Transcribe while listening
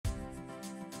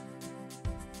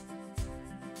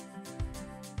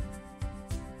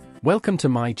Welcome to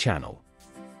my channel.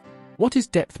 What is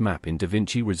depth map in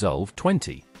Davinci Resolve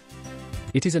 20?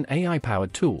 It is an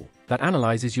AI-powered tool that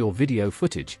analyzes your video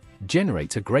footage,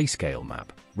 generates a grayscale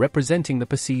map, representing the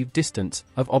perceived distance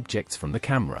of objects from the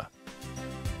camera.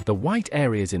 The white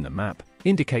areas in the map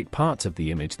indicate parts of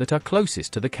the image that are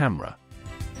closest to the camera.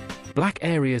 Black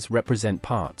areas represent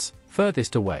parts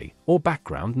furthest away or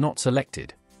background not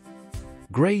selected.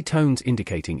 Gray tones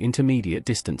indicating intermediate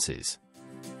distances.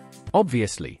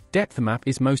 Obviously, depth map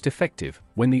is most effective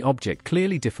when the object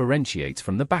clearly differentiates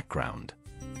from the background.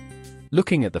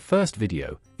 Looking at the first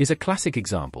video is a classic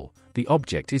example. The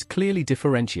object is clearly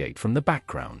differentiate from the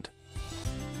background.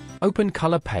 Open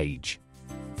color page.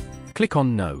 Click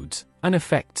on nodes and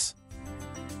effects.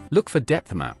 Look for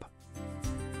depth map.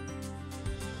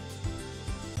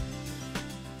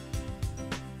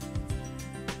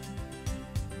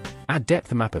 Add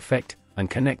depth map effect and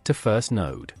connect to first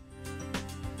node.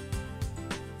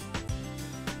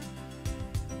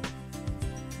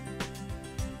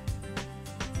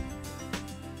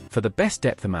 For the best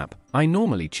depth map, I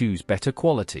normally choose better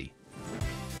quality.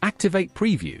 Activate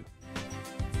preview.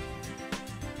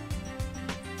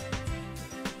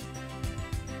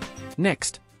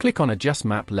 Next, click on Adjust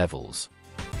Map Levels.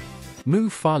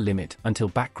 Move Far Limit until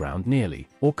background nearly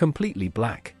or completely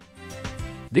black.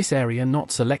 This area not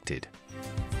selected.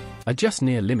 Adjust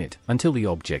Near Limit until the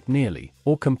object nearly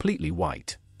or completely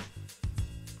white.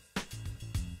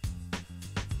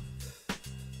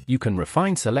 You can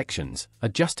refine selections,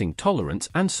 adjusting tolerance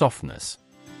and softness.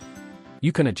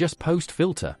 You can adjust post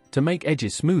filter to make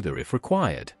edges smoother if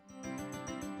required.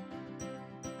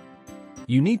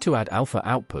 You need to add alpha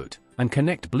output and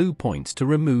connect blue points to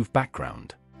remove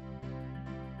background.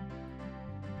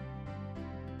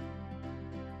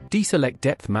 Deselect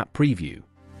depth map preview.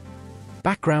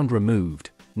 Background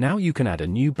removed. Now you can add a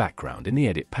new background in the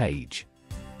edit page.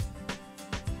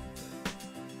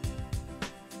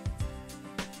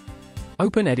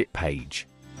 Open edit page.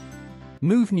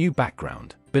 Move new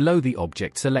background below the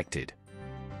object selected.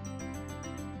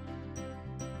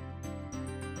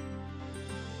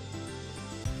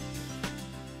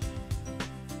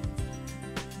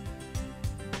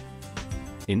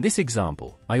 In this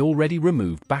example, I already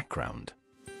removed background.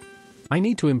 I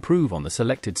need to improve on the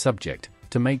selected subject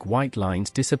to make white lines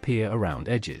disappear around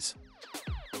edges.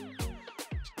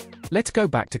 Let's go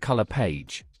back to color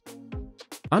page.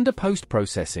 Under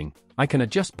post-processing, I can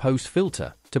adjust post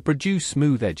filter to produce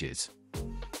smooth edges.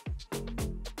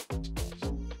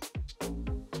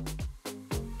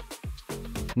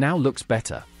 Now looks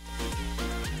better.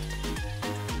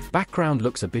 Background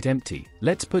looks a bit empty.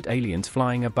 Let's put aliens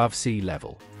flying above sea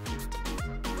level.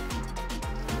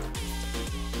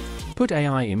 Put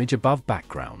AI image above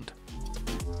background.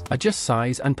 Adjust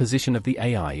size and position of the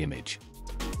AI image.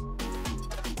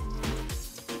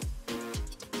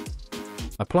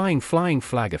 Applying flying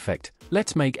flag effect,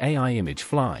 let's make AI image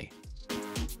fly.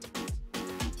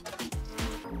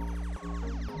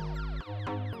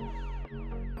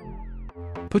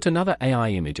 Put another AI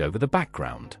image over the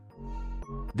background.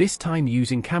 This time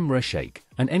using camera shake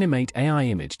and animate AI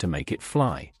image to make it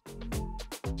fly.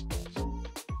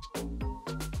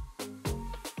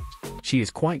 She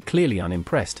is quite clearly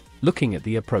unimpressed, looking at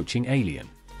the approaching alien.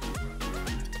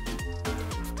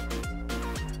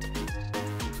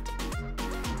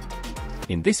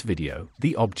 In this video,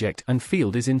 the object and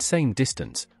field is in same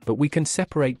distance, but we can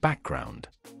separate background.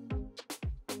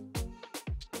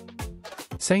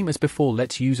 Same as before,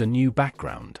 let's use a new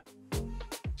background.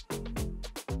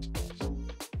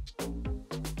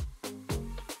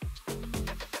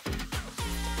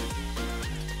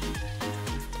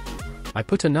 I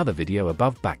put another video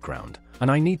above background,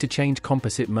 and I need to change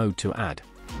composite mode to add.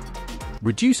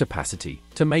 Reduce opacity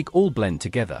to make all blend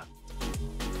together.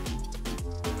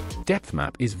 Depth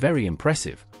map is very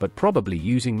impressive, but probably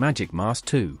using Magic Mask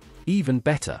 2, even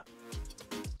better.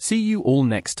 See you all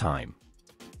next time.